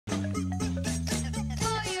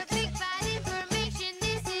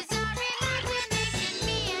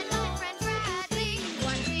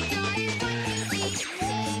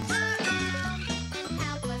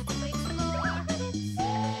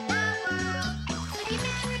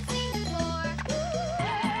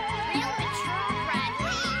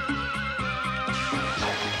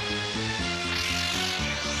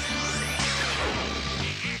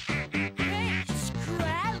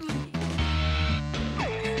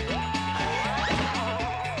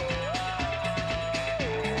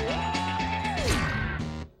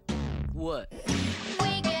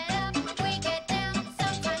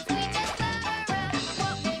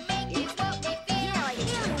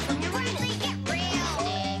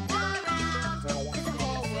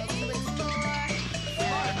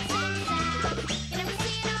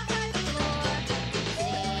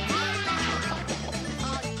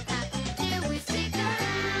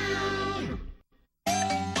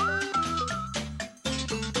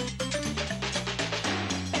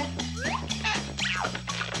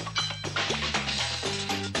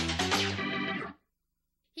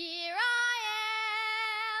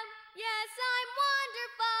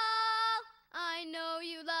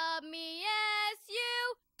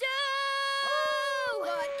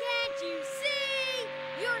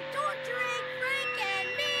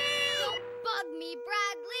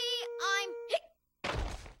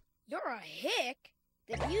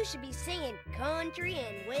that you should be singing country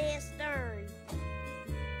and western.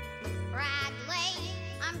 Bradley,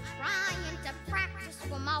 I'm trying to practice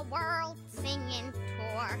for my world singing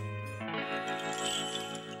tour.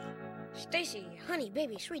 Stacy, honey,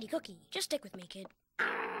 baby, sweetie, cookie, just stick with me, kid.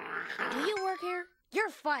 Do you work here? You're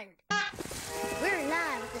fired. We're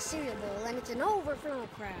live at the cereal bowl, and it's an overflow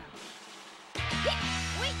crowd.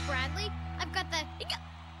 Wait, Bradley, I've got the...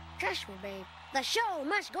 Trust me, babe. The show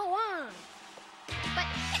must go on. But...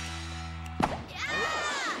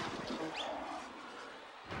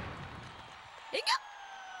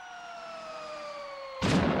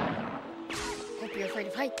 Hope you're afraid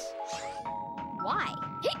of heights. Why?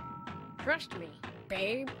 Trust me,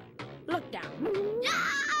 babe. Look down.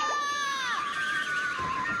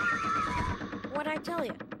 What'd I tell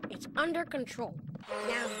you? It's under control.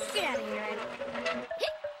 Now get out of here, Anna.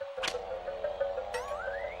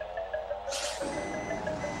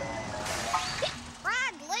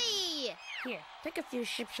 Bradley! Here, take a few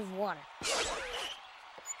sips of water.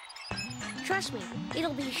 Trust me,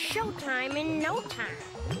 it'll be showtime in no time.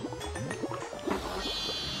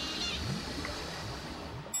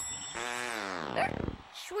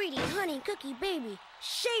 Sweetie, honey, cookie, baby,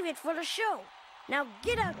 save it for the show. Now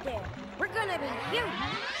get out there. We're gonna be huge.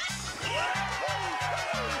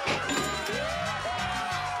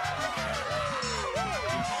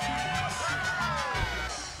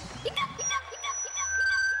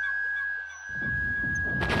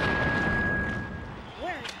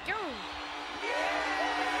 We're doomed.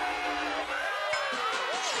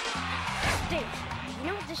 Stitch, you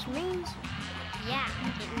know what this means? Yeah,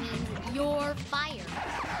 it means you're fired.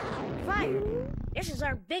 Fired? This is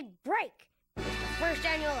our big break. It's the first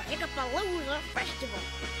annual Hiccupalooza Festival.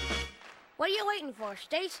 What are you waiting for,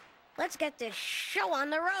 Stace? Let's get this show on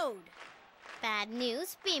the road. Bad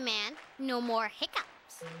news, B-Man. No more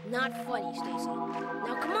hiccups. Not funny, Stacy.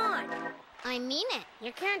 Now come on. I mean it.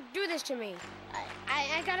 You can't do this to me.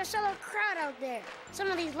 I got a solo crowd out there. Some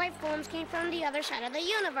of these life forms came from the other side of the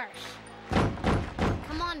universe.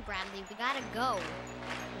 Come on, Bradley. We gotta go.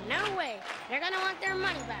 No way. They're gonna want their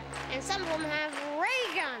money back. And some of them have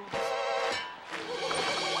ray guns.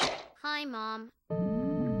 Hi, Mom.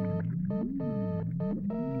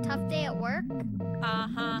 Tough day at work?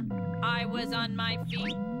 Uh-huh. I was on my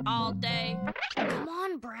feet all day. Come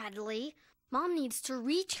on, Bradley. Mom needs to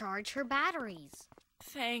recharge her batteries.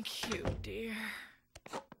 Thank you, dear.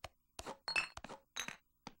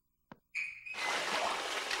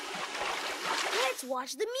 Let's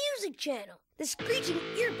watch the music channel. The Screeching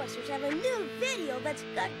Earbusters have a new video that's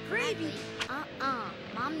got gravy.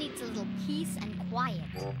 Mom needs a little peace and quiet.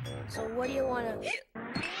 So what do you want to...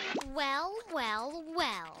 Well, well,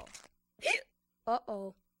 well.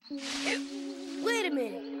 Uh-oh. Wait a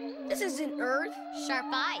minute. This isn't Earth. Sharp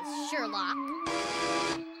eyes, Sherlock.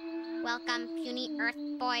 Welcome, puny Earth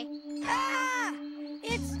boy. Ah!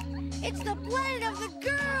 It's the planet of the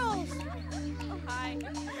girls! Hi,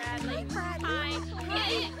 Bradley. Hi.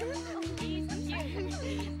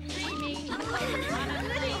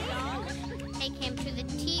 Take him to the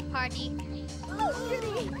tea party. Oh,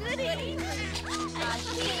 goody, goody.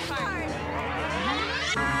 Tea party.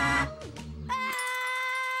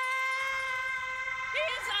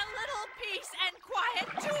 Here's a little peace and quiet.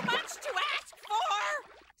 Too much to ask for.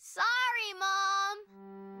 Sorry, Mom.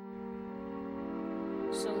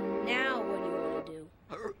 So now what do you want to do?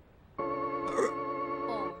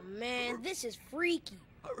 Oh, man, this is freaky.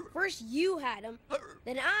 First you had him,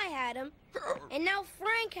 then I had him, and now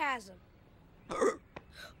Frank has him.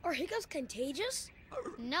 Are hiccups contagious?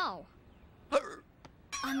 No.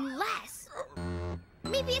 Unless...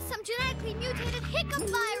 maybe it's some genetically mutated hiccup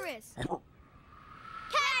virus.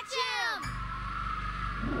 Catch him!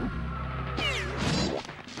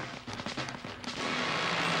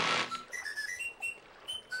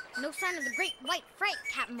 No sign of the great white fright,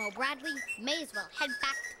 Captain O'Bradley. May as well head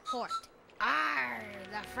back to port. Arr,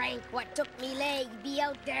 the Frank what took me leg be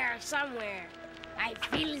out there somewhere. I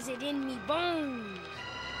feels it in me bones.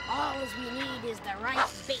 All we need is the right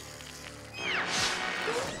bait.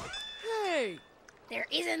 Hey! There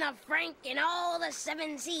isn't a Frank in all the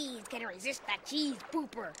 7 seas can resist that cheese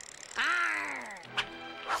pooper. Arr!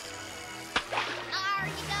 There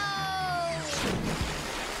you go!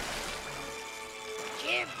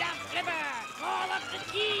 Shift up, flipper! Call up the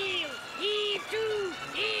keel! Heave 2!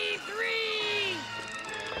 Heave 3!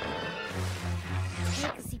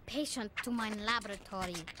 Take the patient to my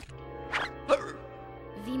laboratory.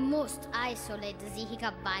 We must isolate the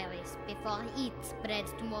hiccup virus before it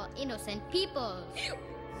spreads to more innocent people.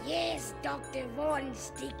 Yes, Dr. von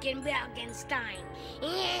Stickin.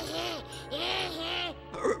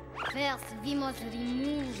 First, we must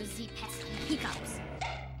remove the pesky hiccups.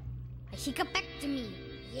 A hiccupectomy.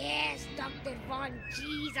 Yes, Dr. von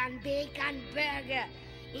Cheese and Bacon Burger.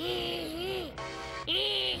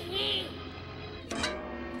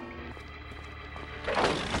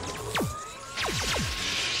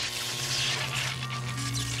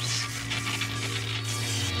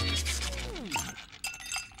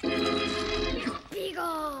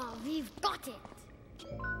 Qubo, we've got it.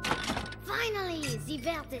 Finally, the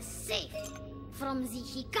world is safe from the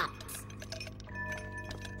hiccups.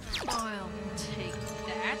 I'll take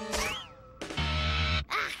that.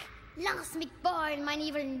 Ah, Lance McBoyle, my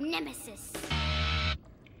evil nemesis.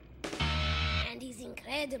 And his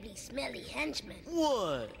incredibly smelly henchman.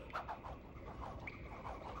 What?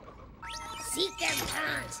 Seek them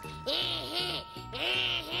pants.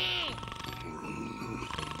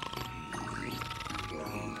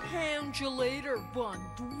 Hound you later, von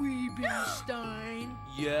Dweebenstein.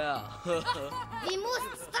 Yeah. We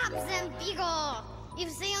must stop them, Qubo.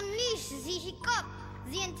 If they unleash the hiccup,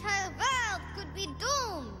 the entire world could be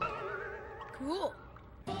doomed. Cool.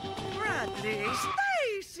 Bradley,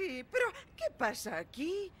 Stacy, pero ¿qué pasa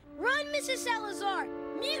aquí? Run, Mrs. Salazar.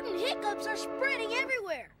 Mutant hiccups are spreading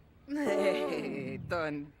everywhere. Hey,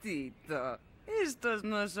 tontito. Estos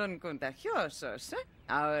no son contagiosos, ¿eh?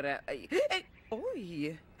 Ahora...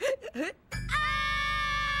 ¡Uy!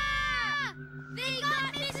 Ah! They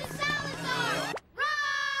got Mrs. Salazar!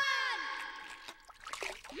 Run!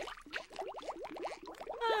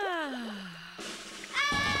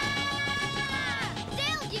 Ah!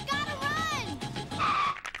 Dale, you gotta run!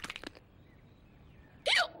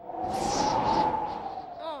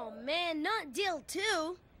 Oh, man, not Dill,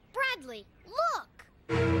 too. Bradley, look!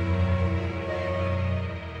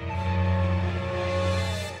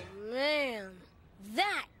 Man,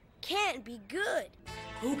 that can't be good.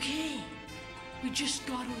 Okay, we just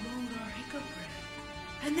gotta load our hiccup rat,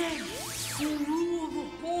 and then we'll rule the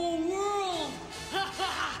whole world.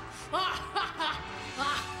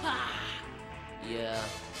 Yeah,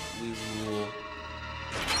 we rule.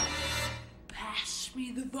 Pass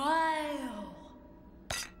me the vial.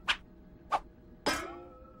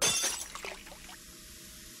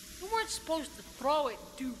 You weren't supposed to throw it,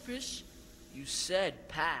 doofus. You said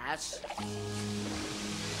pass.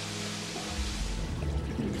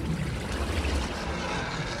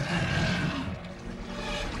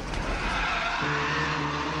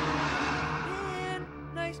 Man,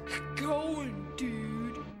 nice. Going,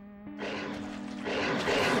 dude.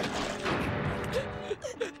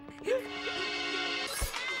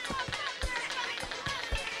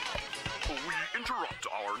 We interrupt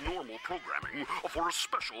our normal programming for a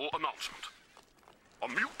special announcement. A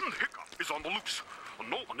mutant hiccup is on the loose.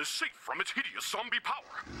 No one is safe from its hideous zombie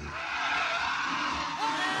power.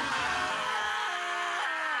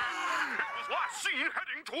 It was last seen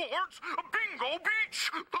heading towards Bingo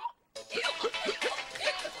Beach.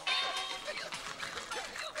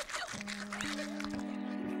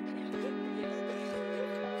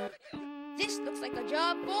 This looks like a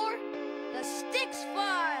job for the Sticks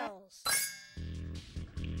Files.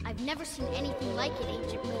 I've never seen anything like it,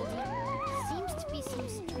 Agent Moldy. Seems to be some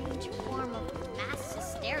strange form of mass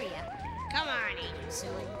hysteria. Come on, Agent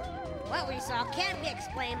Silly. What we saw can't be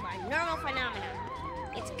explained by normal phenomena.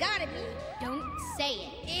 It's gotta be Don't say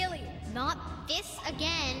it. aliens. Not this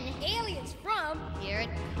again. Aliens from Here it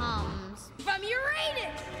comes.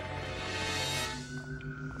 Uranus.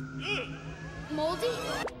 Moldy?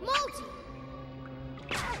 Moldy!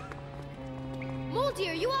 Moldy,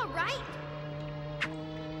 are you all right?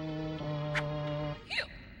 Yeah!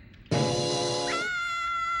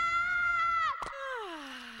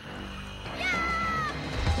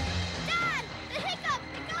 Dad! The hiccup!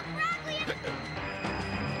 It got Bradley and...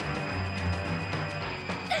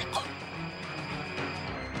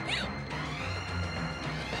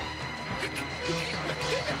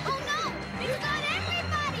 Oh no! It's got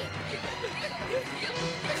everybody!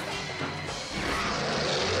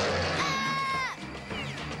 Ah!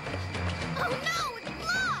 Oh no! It's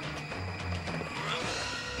blocked!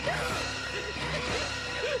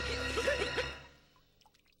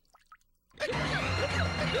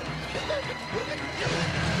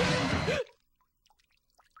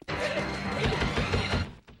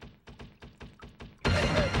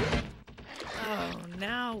 Oh,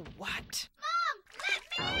 now what? Mom! Let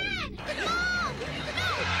me in! Mom!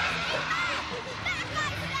 No! Stay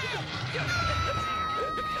back! That guy's dead!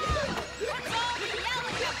 What's all the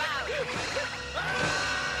yelling about?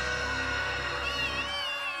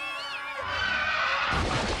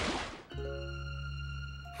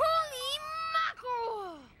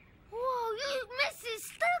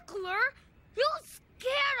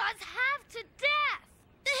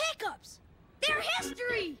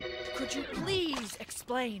 Would you please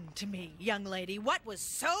explain to me, young lady, what was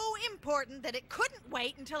so important that it couldn't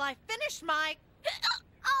wait until I finished my...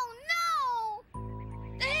 Oh, no!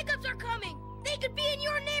 The hiccups are coming! They could be in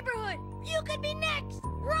your neighborhood! You could be next!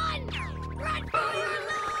 Run! Run for your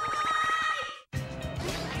life!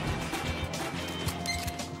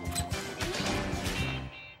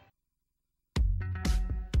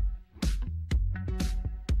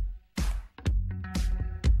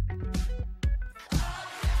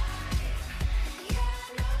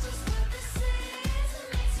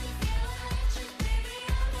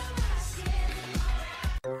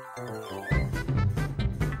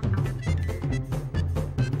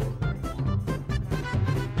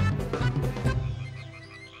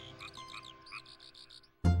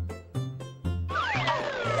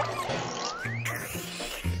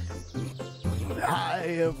 Hi,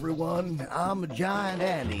 everyone. I'm a giant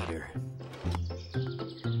anteater.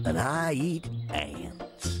 And I eat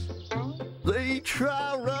ants. They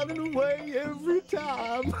try running away every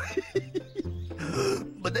time.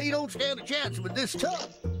 But they don't stand a chance with this tongue.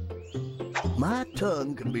 My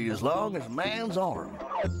tongue can be as long as a man's arm.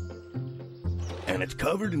 And it's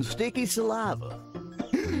covered in sticky saliva.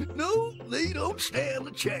 No, they don't stand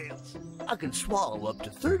a chance. I can swallow up to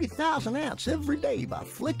 30,000 ants every day by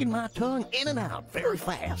flicking my tongue in and out very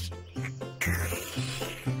fast.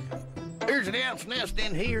 There's an ant's nest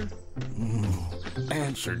in here.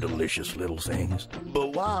 Ants are delicious little things.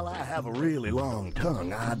 But while I have a really long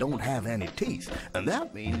tongue, I don't have any teeth. And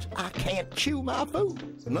that means I can't chew my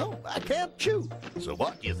food. No, I can't chew. So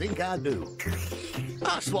what do you think I do?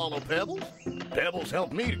 I swallow pebbles. Pebbles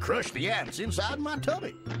help me to crush the ants inside my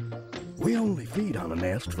tummy. We only feed on a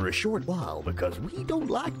nest for a short while because we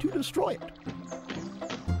don't like to destroy it.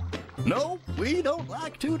 No, we don't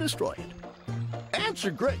like to destroy it. Ants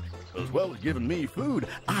are great. As well as giving me food,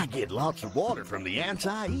 I get lots of water from the ants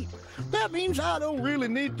I eat. That means I don't really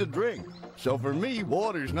need to drink. So for me,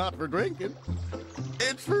 water's not for drinking.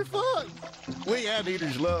 It's for fun. We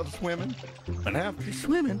anteaters love swimming. And after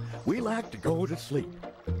swimming, we like to go to sleep.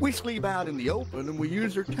 We sleep out in the open and we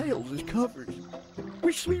use our tails as covers.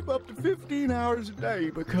 We sleep up to 15 hours a day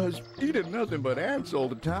because eating nothing but ants all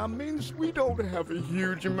the time means we don't have a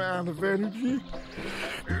huge amount of energy.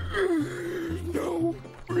 No,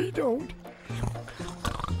 we don't.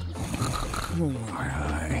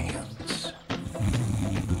 Ants.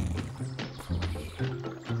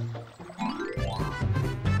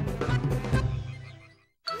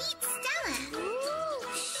 Meet Stella.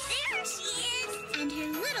 There she is. And her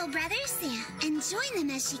little brother Sam. And join them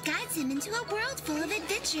as she guides him into a world full of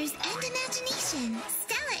adventures and imagination.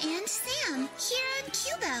 Stella and Sam, here on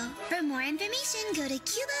Qubo. For more information, go to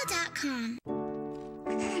Qubo.com.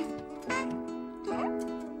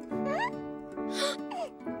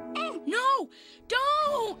 No!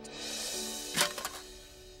 Don't!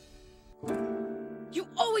 You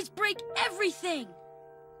always break everything!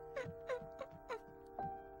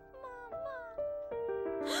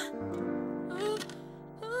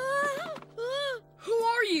 Who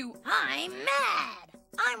are you? I'm mad!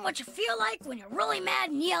 I'm what you feel like when you're really mad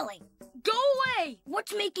and yelling. Go away!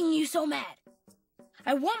 What's making you so mad?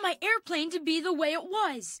 I want my airplane to be the way it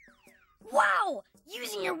was. Wow!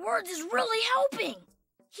 Using your words is really helping!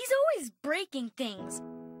 He's always breaking things.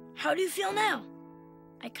 How do you feel now?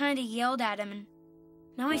 I kinda yelled at him and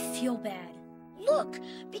now I feel bad. Look,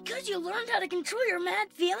 because you learned how to control your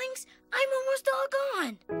mad feelings, I'm almost all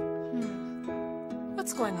gone.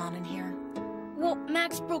 What's going on in here? Well,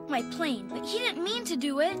 Max broke my plane, but he didn't mean to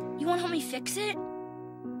do it. You wanna help me fix it?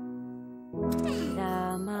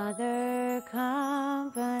 The Mother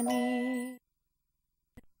Company.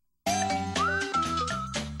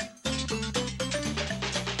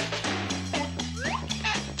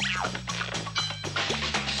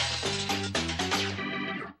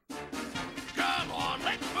 Come on,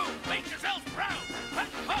 let's move. Make yourselves proud.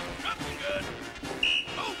 Something good.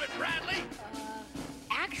 Move it, Bradley.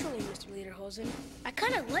 Actually, Mr. Lederhosen, I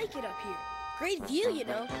kind of like it up here. Great view, you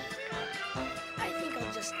know. I think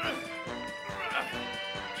I'll just... An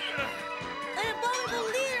abominable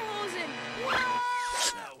Lederhosen!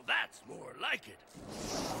 Now that's more like it.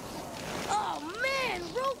 Oh, man!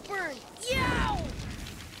 Rope burn! Yow!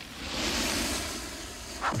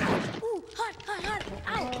 Ooh, hot, hot, hot!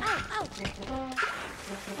 Ow, ow, ow!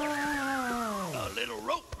 A little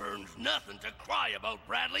rope burn's nothing to cry about,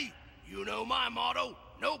 Bradley. You know my motto,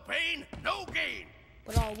 no pain, no gain.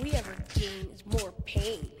 But all we ever gain is more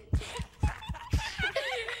pain.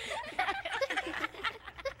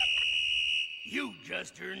 You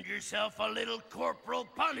just earned yourself a little corporal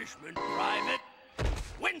punishment, Private.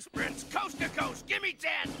 Wind sprints, coast to coast, give me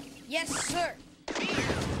 10. Yes, sir.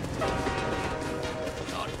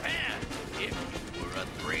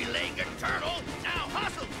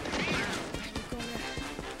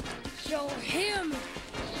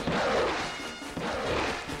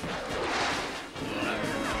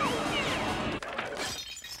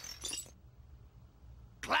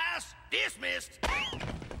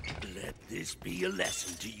 this be a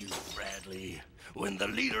lesson to you, Bradley. When the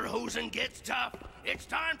lederhosen gets tough, it's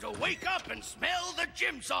time to wake up and smell the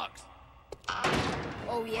gym socks.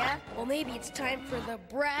 Oh, yeah? Well, maybe it's time for the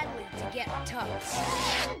Bradley to get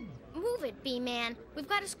tough. Move it, B-Man. We've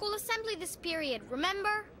got a school assembly this period,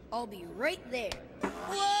 remember? I'll be right there.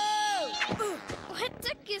 Whoa! What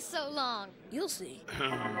took you so long? You'll see.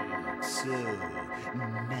 So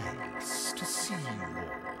nice to see you all.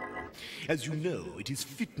 As you know, it is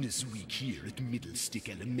Fitness Week here at Middlestick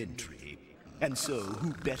Elementary. And so,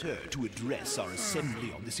 who better to address our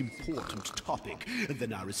assembly on this important topic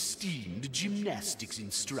than our esteemed gymnastics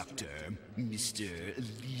instructor, Mr.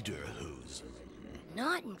 Lederhosen?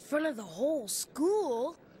 Not in front of the whole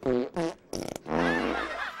school.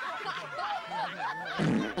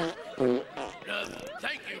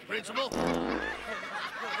 Thank you, Principal.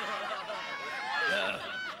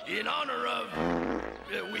 In honor of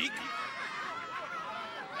the week,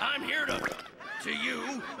 I'm here to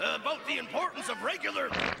you about the importance of regular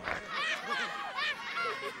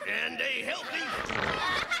and a healthy...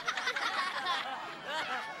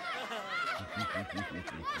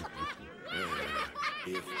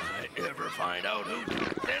 if I ever find out who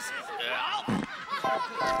this is, I'll...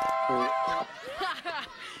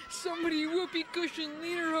 Somebody whoopee cushion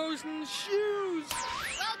Lederhosen's shoes.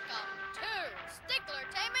 Welcome to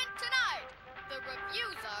Sticklertainment tonight. The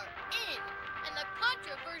reviews are in, and the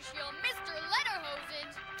controversial Mr. Lederhosen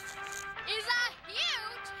is a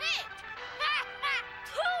huge hit.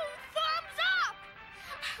 2 thumbs up!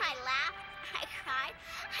 I laughed, I cried.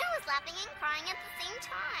 I was laughing and crying at the same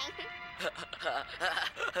time.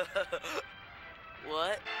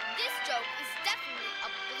 What? This joke is definitely a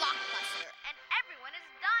blockbuster, and everyone is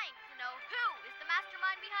dying to know who is the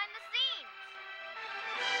mastermind behind the scenes.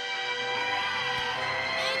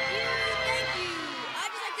 Thank you.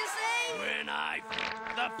 I'd just like to say... When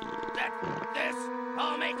this,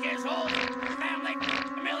 I'll make his whole family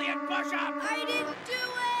a million push-ups. I didn't do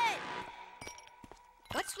it!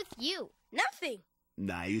 What's with you? Nothing.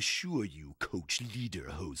 I assure you, Coach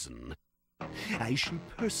Lederhosen, I shall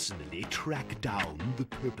personally track down the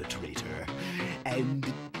perpetrator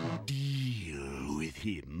and deal with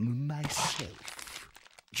him myself.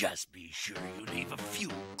 Just be sure you leave a few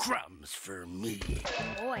crumbs for me.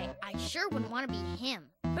 Boy, I sure wouldn't want to be him.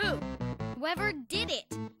 Who? Whoever did it.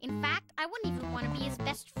 In fact, I wouldn't even want to be his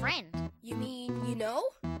best friend. You mean you know?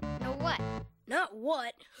 Know what? Not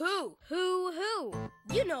what. Who? Who?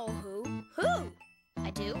 You know who. Who? I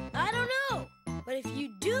do? I don't know. But if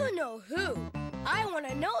you do know who, I want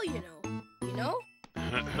to know you know. You know?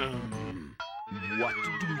 What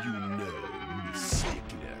do you know, Miss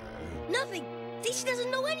Stickler? Nothing. Stacy doesn't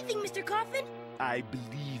know anything, Mr. Coffin. I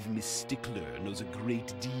believe Miss Stickler knows a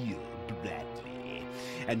great deal, Bradley.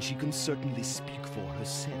 And she can certainly speak for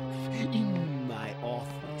herself in my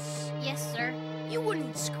office. Yes, sir. You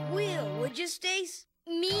wouldn't squeal, would you, Stace?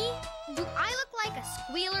 Me? Do I look like a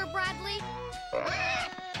squealer, Bradley?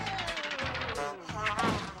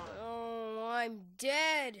 Oh, I'm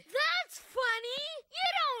dead. That's funny! You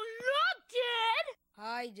don't look dead!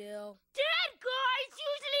 Hi, Dill. Dead guys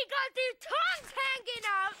usually got their tongues hanging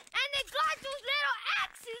out, and they got those little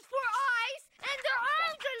X's for eyes, and their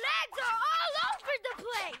arms and legs are all over the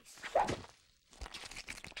place!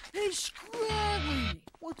 Hey, Scrappy!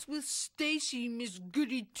 What's with Stacy, Miss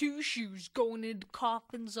Goody Two-Shoes, going into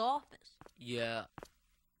Coffin's office? Yeah,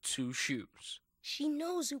 2 shoes. She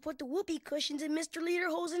knows who put the whoopee cushions in Mr.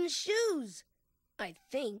 Lederhosen's shoes. I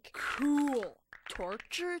think. Cool.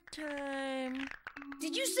 Torture time.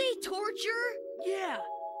 Did you say torture? Yeah,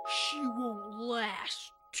 she won't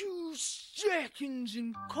last 2 seconds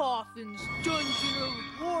in Coffin's Dungeon of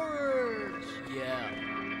Horrors. Yeah,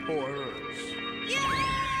 horrors.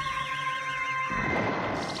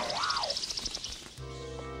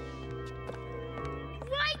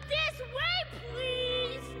 Right this way,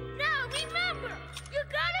 please! Now remember, you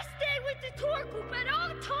gotta stay with the tour group at all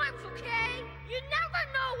times, okay? You never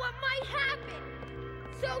know what might happen.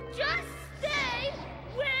 So just stay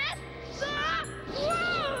with the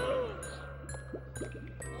group!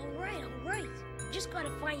 All right. Just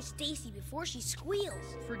gotta find Stacy before she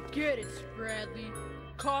squeals. Forget it, Bradley.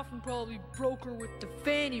 Coffin probably broke her with the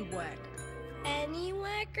fanny whack. Any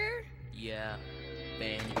whacker? Yeah,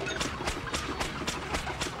 man.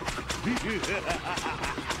 Put me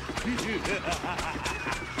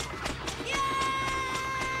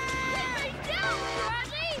down,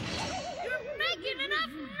 Bradley! You're making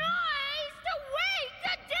enough noise to wake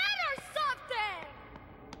the dead or something!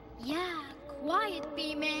 Yeah, quiet,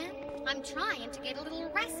 B-Man. I'm trying to get a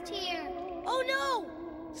little rest here. Oh no!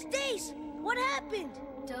 Stace, what happened?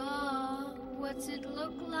 Duh, what's it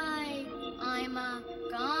look like? I'm a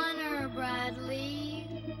goner, Bradley.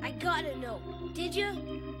 I gotta know, did you?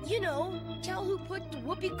 You know, tell who put the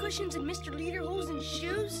whoopee cushions in Mr. Lederhosen's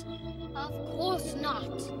shoes? Of course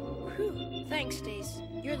not. Whew. Thanks, Stace.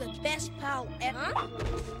 You're the best pal ever.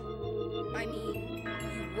 I mean,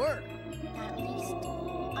 you were. At least,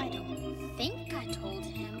 I don't think I told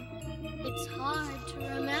him. It's hard to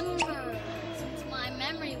remember, since my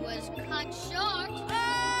memory was cut short.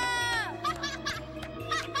 Ah!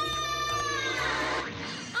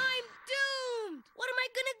 I'm doomed! What am I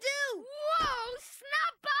gonna do? Whoa!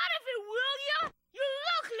 Snap out of it, will ya? You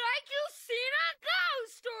look like you've seen a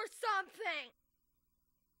ghost or something!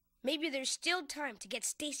 Maybe there's still time to get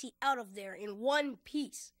Stacy out of there in one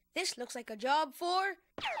piece. This looks like a job for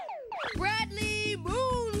Bradley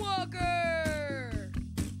Moonwalker!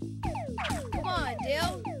 Come on,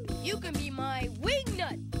 Dale. You can be my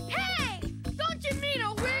wingnut. Hey! Don't you mean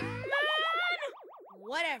a wingman?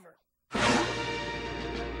 Whatever.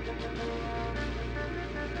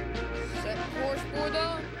 Set course for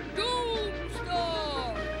the Doom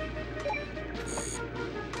Star!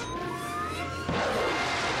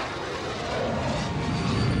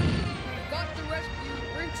 Got to rescue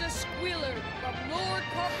Princess Squealer from Lord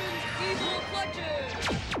Coffin's evil clutches!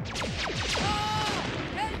 Ah!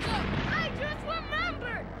 Heads up! I just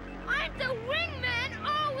remembered! Aren't the wingmen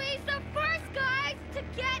always the first guys to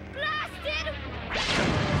get blasted?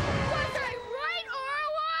 Was I right or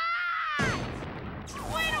what?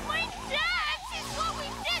 Wait, that is what we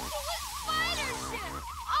did to a spider ship!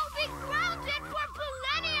 I'll be grounded for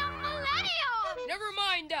millennium! Never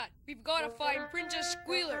mind that. We've got to find Princess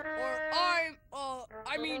Squealer, or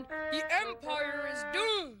I mean, the Empire is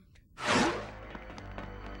doomed.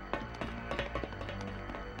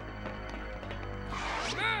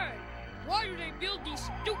 Man, why do they build these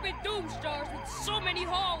stupid Doom Stars with so many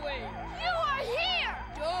hallways? You are here!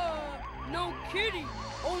 Duh, no kidding.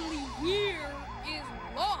 Only here is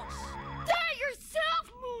lost. That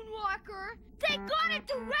yourself, Moonwalker! They got a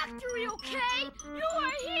directory, okay? You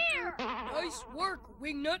are here! Nice work,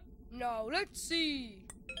 Wingnut. Now, let's see.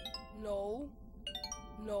 No.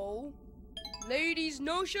 Ladies'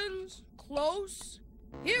 notions? Close.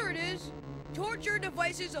 Here it is. Torture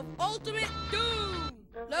devices of ultimate doom.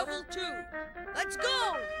 Level 2. Let's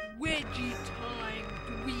go! Wedgie time,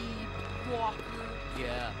 dweeb walker.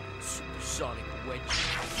 Yeah, supersonic wedgie.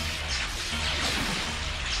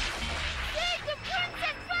 Take the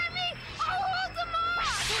princess from me! I'll hold them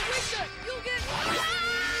off! But Wingnut, you'll get...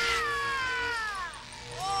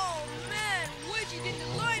 Oh, man. Wedgie did the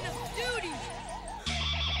line of duty.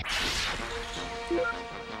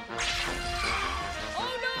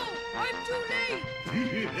 Oh, no. I'm too late.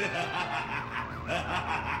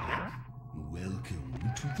 Welcome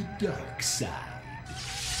to the dark side,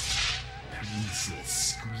 Princess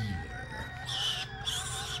Squealer.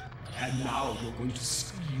 And now you're going to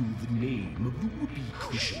steal the name of the whoopee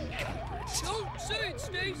cushion culprit. Don't say it,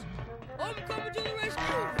 Stace. I'm coming to the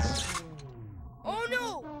rescue. Oh,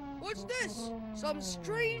 no. What's this? Some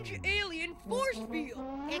strange alien force field.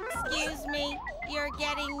 Excuse me, you're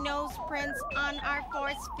getting nose prints on our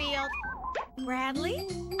force field. Bradley,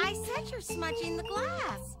 I said you're smudging the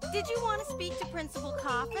glass. Did you want to speak to Principal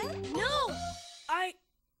Coffin? No,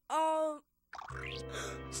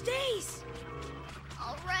 Stace.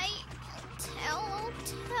 All right, tell.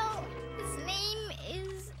 His name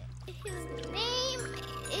is...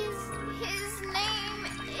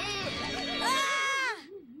 Ah!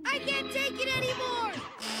 I can't take it anymore.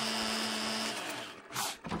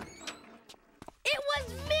 It was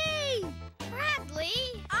me, Bradley!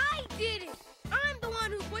 I did it. I'm the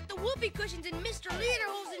one who put the whoopee cushions in Mr.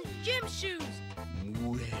 Lederhosen's gym shoes.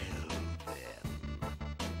 Well, then.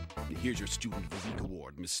 Here's your Student of the Week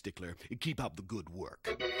award, Miss Stickler. Keep up the good work.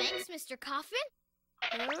 Thanks, Mr. Coffin.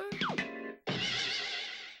 Huh?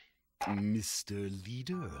 Mr.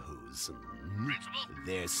 Lederhosen,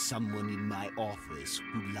 there's someone in my office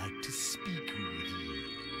who'd like to speak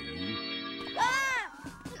with you. Ah!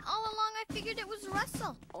 And all along I figured it was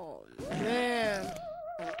Russell. Oh, man.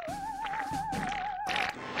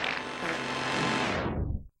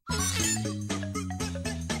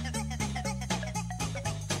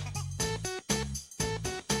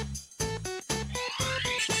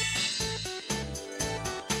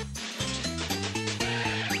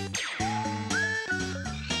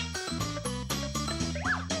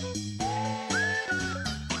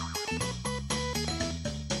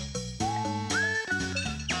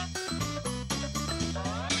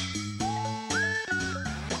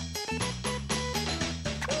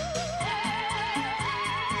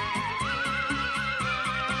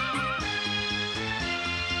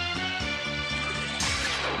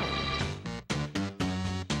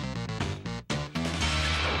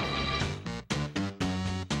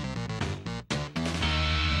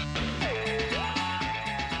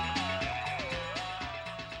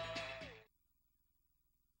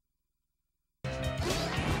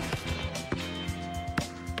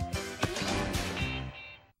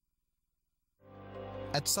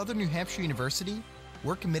 At Southern New Hampshire University,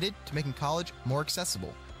 we're committed to making college more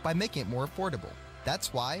accessible by making it more affordable.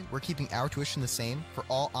 That's why we're keeping our tuition the same for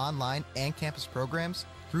all online and campus programs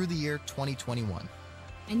through the year 2021.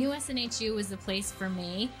 I knew SNHU was the place for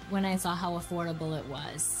me when I saw how affordable it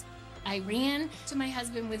was. I ran to my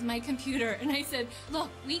husband with my computer and I said, look,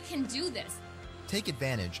 we can do this. Take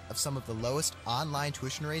advantage of some of the lowest online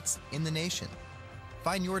tuition rates in the nation.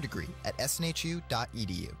 Find your degree at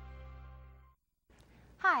snhu.edu.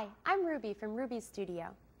 Hi, I'm Ruby from Ruby's Studio.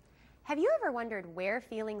 Have you ever wondered where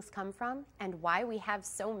feelings come from and why we have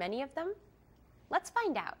so many of them? Let's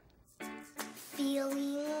find out.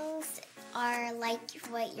 Feelings are like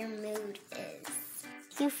what your mood is.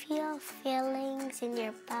 You feel feelings in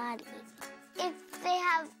your body. If they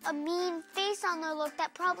have a mean face on their look,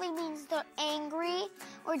 that probably means they're angry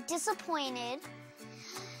or disappointed.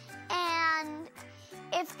 And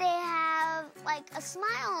if they have like a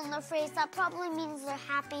smile on their face, that probably means they're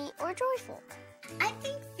happy or joyful. I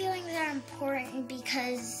think feelings are important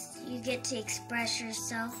because you get to express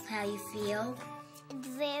yourself, how you feel. It's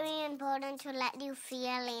very important to let your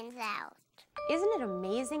feelings out. Isn't it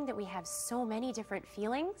amazing that we have so many different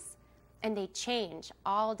feelings? And they change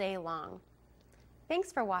all day long.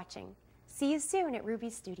 Thanks for watching. See you soon at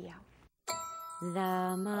Ruby's Studio.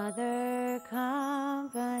 The Mother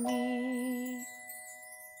Company.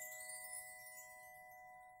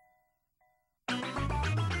 Ask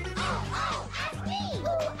me!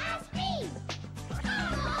 Ooh, ask me!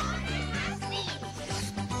 Ask me!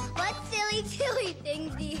 What silly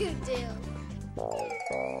things do you do?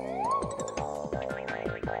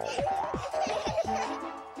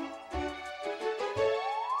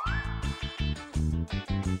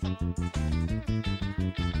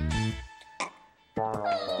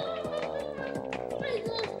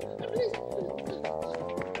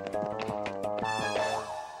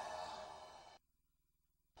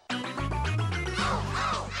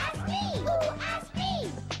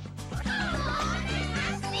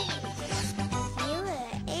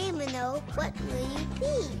 What will you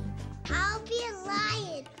be? I'll be a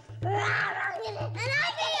lion. And I'll be a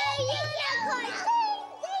unicorn.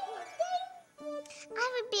 I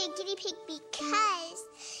would be a guinea pig because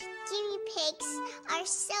guinea pigs are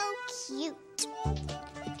so cute.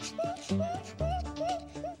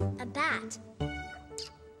 A bat.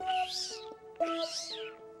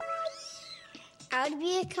 I would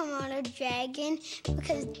be a Komodo dragon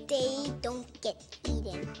because they don't get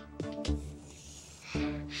eaten.